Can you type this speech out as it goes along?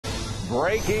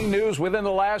Breaking news within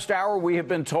the last hour. We have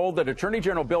been told that Attorney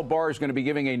General Bill Barr is going to be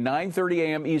giving a 9:30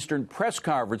 a.m. Eastern press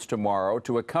conference tomorrow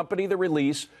to accompany the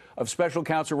release of Special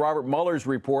Counsel Robert Mueller's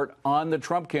report on the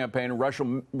Trump campaign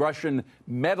and Russian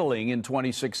meddling in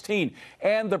 2016.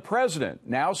 And the president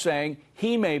now saying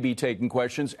he may be taking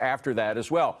questions after that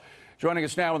as well. Joining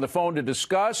us now on the phone to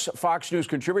discuss, Fox News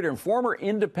contributor and former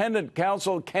independent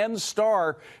counsel Ken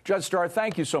Starr. Judge Starr,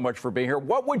 thank you so much for being here.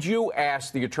 What would you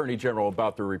ask the Attorney General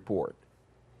about the report?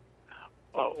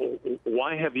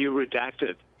 Why have you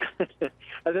redacted?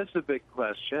 That's a big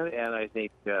question, and I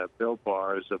think Bill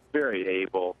Barr is a very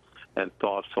able and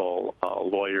thoughtful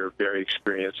lawyer, very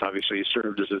experienced. Obviously, he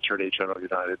served as Attorney General of the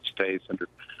United States under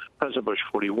President Bush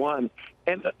 41,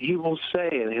 and he will say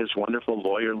in his wonderful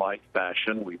lawyer-like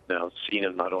fashion, we've now seen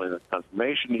him not only in the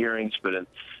confirmation hearings, but in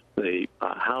the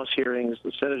House hearings,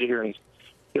 the Senate hearings,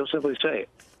 he'll simply say,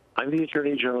 I'm the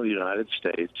Attorney General of the United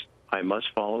States. I must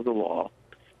follow the law,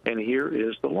 and here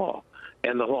is the law.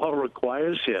 And the law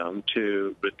requires him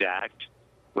to redact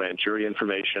grand jury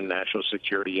information, national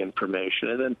security information,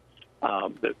 and then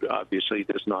obviously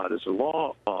does not, as a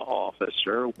law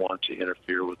officer, want to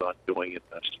interfere with ongoing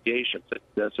investigations.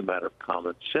 That's a matter of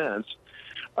common sense.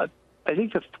 I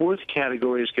think the fourth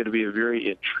category is going to be a very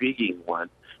intriguing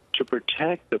one, to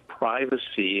protect the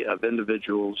privacy of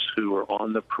individuals who are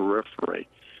on the periphery.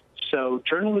 So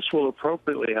journalists will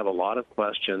appropriately have a lot of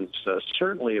questions,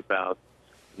 certainly about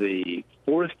the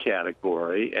fourth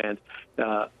category, and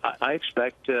I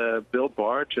expect Bill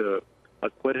Barr to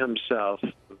acquit himself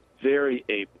very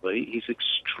ably. He's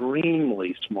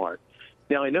extremely smart.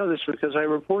 Now, I know this because I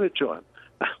reported to him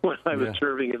when I was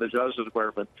serving in the Justice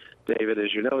Department. David,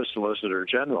 as you know, as Solicitor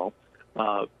General,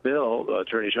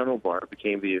 Attorney General Barr,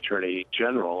 became the Attorney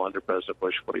General under President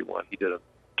Bush 41. He did a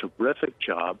terrific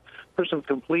job for some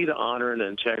complete honor and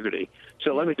integrity.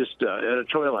 So let me just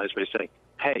editorialize by saying,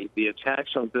 hey, the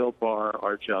attacks on Bill Barr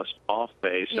are just off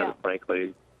base, and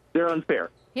frankly, they're unfair.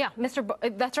 Yeah,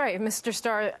 that's right, Mr.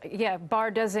 Starr. Yeah,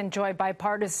 Barr does enjoy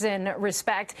bipartisan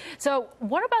respect. So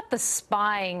what about the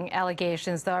spying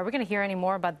allegations, though? Are we going to hear any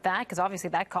more about that? Because obviously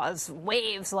that caused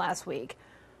waves last week.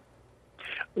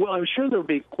 Well, I'm sure there'll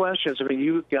be questions. I mean,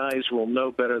 you guys will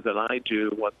know better than I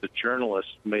do what the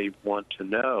journalists may want to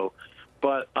know.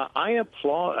 But I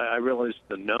applaud. I realize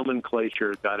the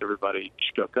nomenclature got everybody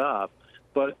shook up.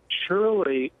 But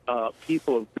surely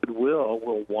people of goodwill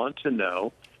will want to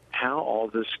know how all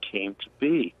this came to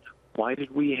be. Why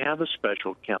did we have a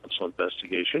special counsel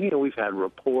investigation? You know, we've had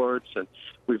reports, and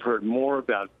we've heard more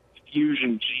about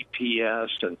fusion GPS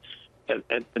and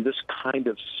this kind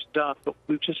of stuff, but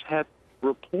we've just had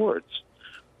reports.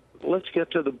 Let's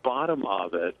get to the bottom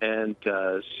of it. And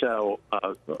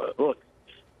look,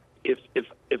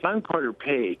 if I'm Carter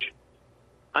Page,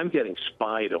 I'm getting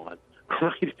spied on.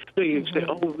 Right? You can say,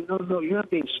 oh, no, you're not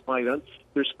being spied on.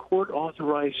 There's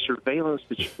court-authorized surveillance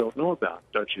that you don't know about,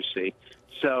 don't you see?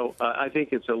 So I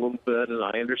think it's a little bit, and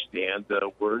I understand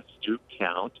words do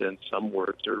count, and some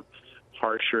words are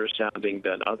harsher sounding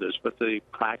than others. But the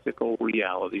practical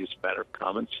reality, is a matter of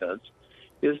common sense,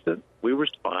 is that we were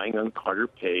spying on Carter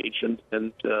Page and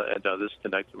others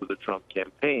connected with the Trump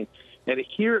campaign. And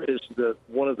here is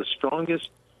one of the strongest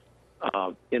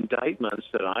indictments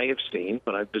that I have seen,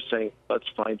 but I'm just saying, let's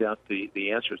find out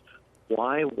the answers.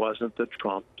 Why wasn't the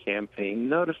Trump campaign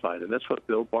notified? And that's what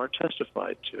Bill Barr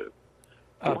testified to.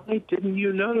 Why didn't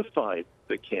you notify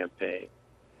the campaign?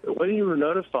 Why didn't you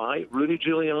notify Rudy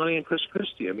Giuliani and Chris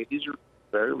Christie? I mean, these are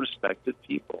very respected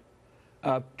people.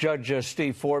 Judge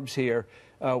Steve Forbes here.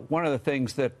 One of the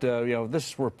things that,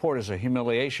 this report is a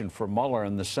humiliation for Mueller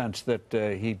in the sense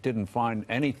that he didn't find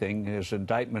anything. His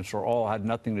indictments had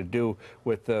nothing to do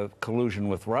with collusion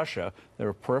with Russia. They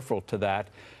were peripheral to that.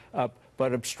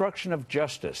 But obstruction of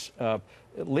justice,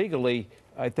 legally,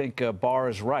 I think Barr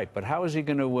is right. But how is he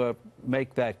going to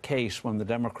make that case when the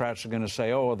Democrats are going to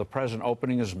say, oh, the president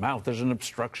opening his mouth is an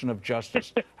obstruction of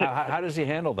justice? How does he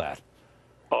handle that?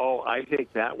 Oh, I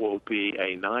think that will be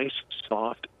a nice,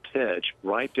 soft pitch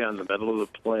right down the middle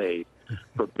of the plate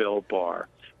for Bill Barr.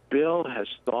 Bill has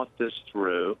thought this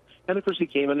through, and of course he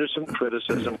came under some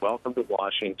criticism. Welcome to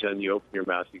Washington. You open your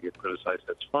mouth, you get criticized.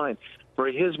 That's fine. For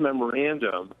his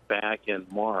memorandum back in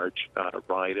March,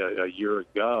 a year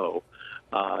ago,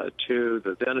 to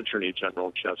the then Attorney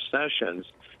General Jeff Sessions,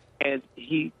 and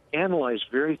he analyzed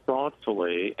very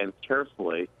thoughtfully and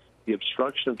carefully the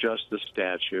obstruction of justice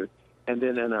statute, and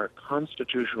then in our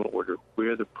constitutional order,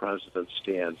 where the president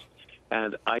stands.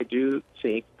 And I do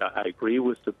think, I agree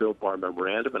with the Bill Barr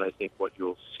memorandum, and I think what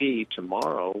you'll see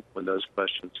tomorrow when those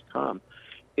questions come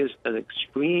is an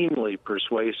extremely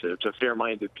persuasive, to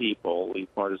fair-minded people,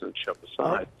 leave partisanship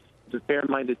aside, to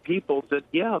fair-minded people that,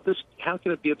 yeah, how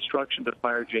can it be obstruction to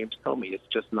fire James Comey? It's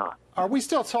just not. Are we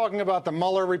still talking about the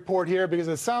Mueller report here? Because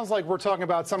it sounds like we're talking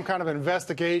about some kind of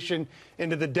investigation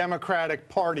into the Democratic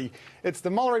Party. It's the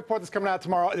Mueller report that's coming out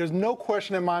tomorrow. There's no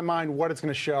question in my mind what it's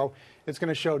going to show. It's going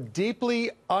to show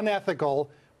deeply unethical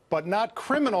but not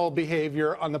criminal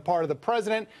behavior on the part of the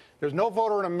president. There's no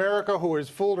voter in America who is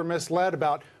fooled or misled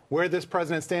about where this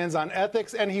president stands on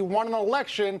ethics, and he won an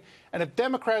election. And if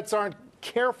Democrats aren't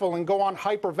careful and go on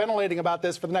hyperventilating about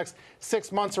this for the next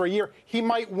 6 months or a year, he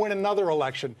might win another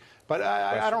election. But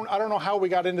I don't know how we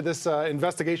got into this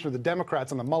investigation of the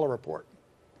Democrats on the Mueller report.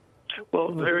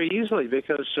 Well, very easily,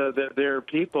 because there are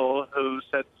people who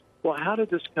said, well, how did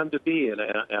this come to be? And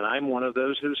I'm one of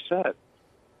those who said,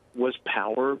 was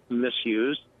power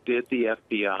misused? Did the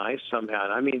FBI somehow,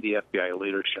 and I mean the FBI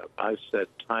leadership, I've said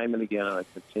time and again, and I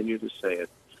continue to say it,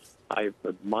 I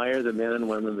admire the men and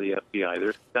women of the FBI. There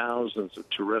are thousands of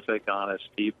terrific, honest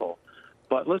people.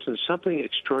 But listen, something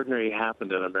extraordinary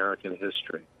happened in American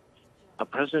history. A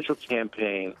presidential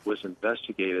campaign was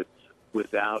investigated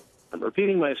without, I'm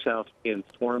repeating myself,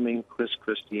 informing Chris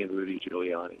Christie and Rudy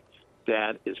Giuliani.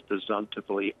 That is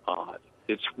presumptively odd.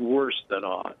 It's worse than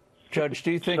odd. Judge,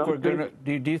 do you think we're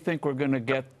going to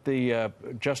get the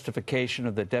justification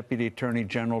of the Deputy Attorney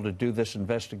General to do this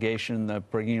investigation,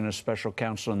 bringing in a special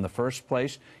counsel in the first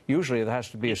place? Usually, there has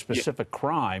to be a specific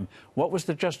crime. What was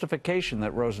the justification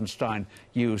that Rosenstein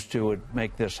used to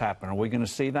make this happen? Are we going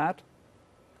to see that?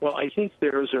 Well, I think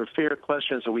those are fair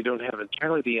questions that we don't have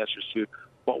entirely the answers to.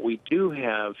 What we do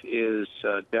have is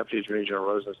Deputy Attorney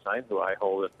General Rosenstein, who I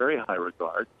hold in very high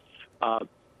regard,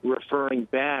 referring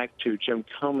back to Jim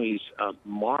Comey's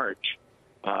March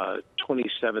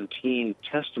 2017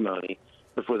 testimony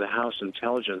before the House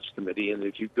Intelligence Committee. And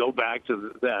if you go back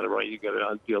to that, right, you got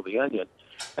to unpeel the onion.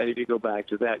 And if you go back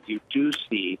to that, you do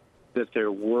see that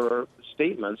there were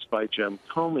statements by Jim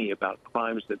Comey about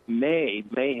crimes that may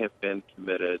have been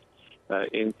committed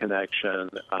in connection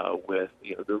with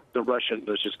the Russian,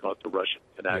 let's just call it the Russian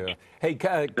connection. Yeah. Hey,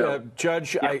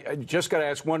 Judge, yeah. I just got to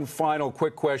ask one final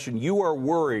quick question. You are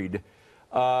worried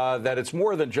that it's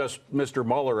more than just Mr.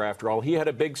 Mueller, after all. He had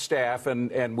a big staff,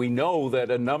 and we know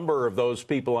that a number of those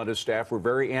people on his staff were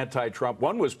very anti-Trump.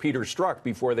 One was Peter Strzok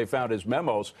before they found his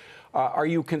memos. Are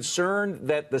you concerned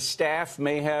that the staff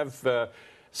may have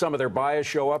some of their bias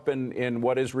show up in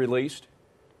what is released?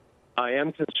 I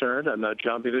am concerned. I'm not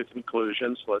jumping to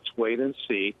conclusions. Let's wait and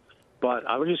see. But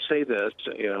I would just say this,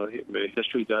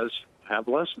 history does have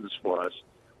lessons for us.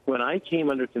 When I came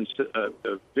under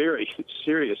a very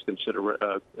serious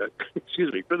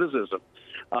criticism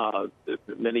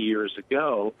many years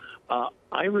ago,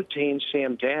 I retained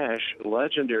Sam Dash,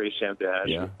 legendary Sam Dash,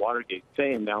 Watergate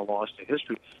fame, now lost to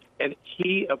history. And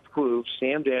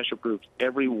Sam Dash approved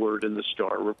every word in the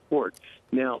Starr report.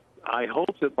 Now, I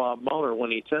hope that Bob Mueller,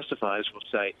 when he testifies, will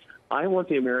say, I want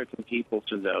the American people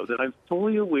to know that I'm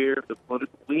fully aware of the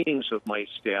political leanings of my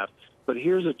staff, but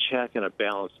here's a check and a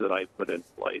balance that I put in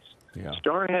place. Yeah.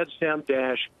 Starr had Sam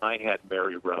Dash, I had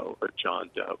Mary Rowe or John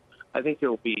Doe. I think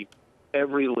there will be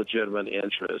every legitimate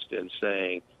interest in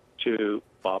saying to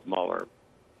Bob Mueller,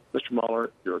 Mr.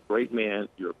 Mueller, you're a great man,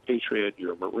 you're a patriot,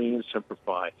 you're a Marine, Semper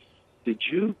Fi. Did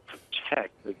you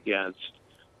protect against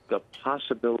the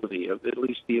possibility of at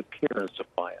least the appearance of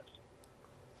bias?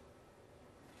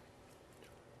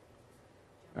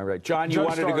 All right. John, you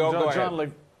wanted to go? Go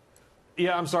ahead.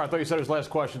 Yeah, I'm sorry. I thought you said it was last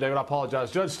question, David. I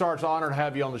apologize. Judge Starr, it's an honor to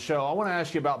have you on the show. I want to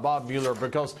ask you about Bob Mueller,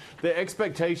 because the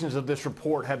expectations of this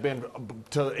report have been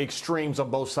to extremes on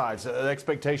both sides. The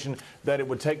expectation that it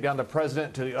would take down the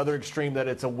president, to the other extreme that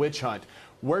it's a witch hunt.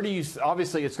 Where do you,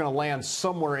 obviously it's going to land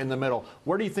somewhere in the middle.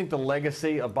 Where do you think the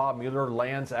legacy of Bob Mueller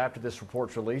lands after this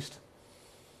report's released?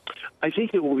 I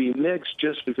think it will be mixed,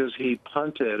 just because he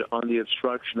punted on the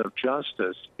obstruction of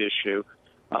justice issue,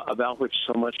 about which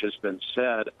so much has been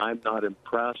said. I'm not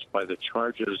impressed by the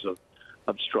charges of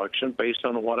obstruction based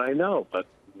on what I know, but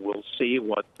we'll see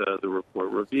what the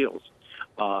report reveals.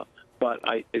 But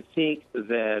I think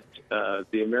that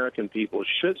the American people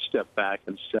should step back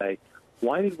and say,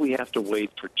 why did we have to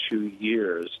wait for 2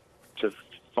 years to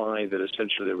find that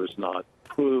essentially there was not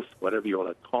proof, whatever you want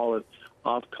to call it,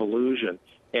 of collusion?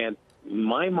 And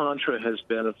my mantra has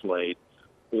been of late,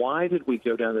 why did we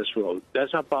go down this road?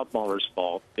 That's not Bob Mueller's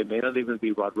fault. It may not even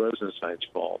be Rod Rosenstein's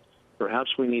fault.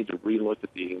 Perhaps we need to relook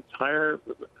at the entire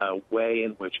way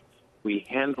in which we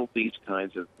handle these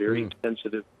kinds of very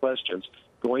sensitive questions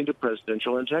going to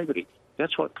presidential integrity.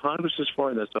 That's what Congress is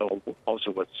for, and that's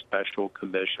also what special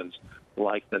commissions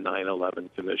like the 9/11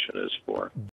 Commission is for.